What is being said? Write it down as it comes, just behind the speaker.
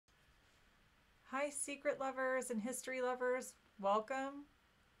Hi, secret lovers and history lovers. Welcome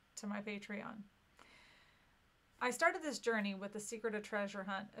to my Patreon. I started this journey with the Secret of Treasure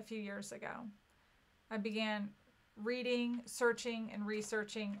Hunt a few years ago. I began reading, searching, and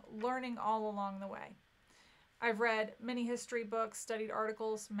researching, learning all along the way. I've read many history books, studied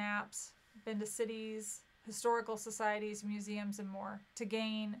articles, maps, been to cities, historical societies, museums, and more to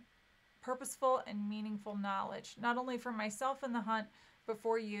gain purposeful and meaningful knowledge, not only for myself in the hunt, but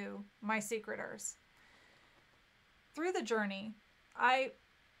for you, my secreters. Through the journey, I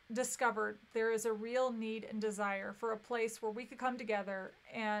discovered there is a real need and desire for a place where we could come together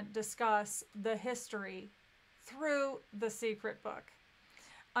and discuss the history through the secret book,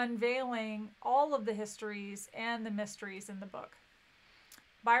 unveiling all of the histories and the mysteries in the book.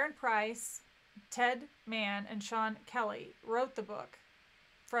 Byron Preiss, Ted Mann, and Sean Kelly wrote the book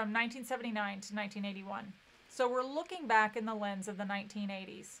from 1979 to 1981. So we're looking back in the lens of the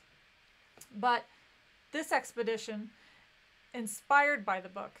 1980s. But this expedition, inspired by the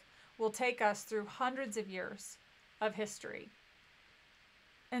book, will take us through hundreds of years of history.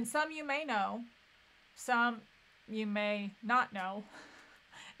 And some you may know, some you may not know,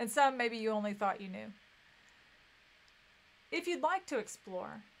 and some maybe you only thought you knew. If you'd like to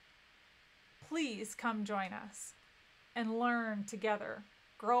explore, please come join us and learn together,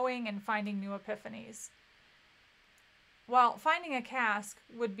 growing and finding new epiphanies. While finding a cask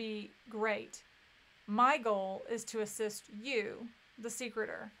would be great, my goal is to assist you, the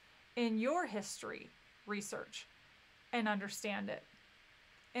secreter, in your history research and understand it.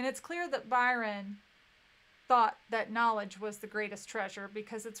 And it's clear that Byron thought that knowledge was the greatest treasure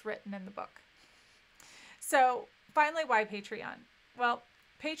because it's written in the book. So finally, why Patreon? Well,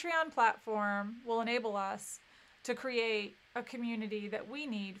 Patreon platform will enable us to create a community that we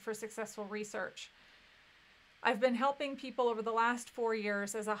need for successful research. I've been helping people over the last 4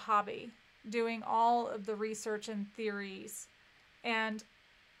 years as a hobby, doing all of the research and theories. And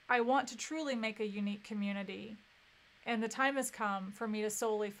I want to truly make a unique community. And the time has come for me to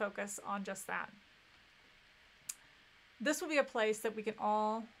solely focus on just that. This will be a place that we can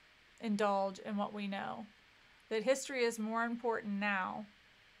all indulge in what we know, that history is more important now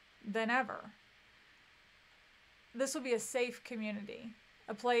than ever. This will be a safe community,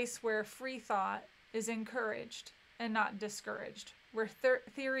 a place where free thought is encouraged and not discouraged, where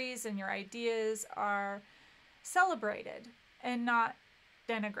theories and your ideas are celebrated and not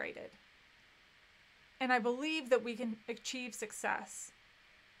denigrated. And I believe that we can achieve success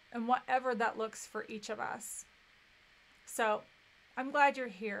in whatever that looks for each of us. So I'm glad you're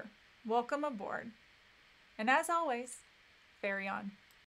here. Welcome aboard. And as always, ferry on.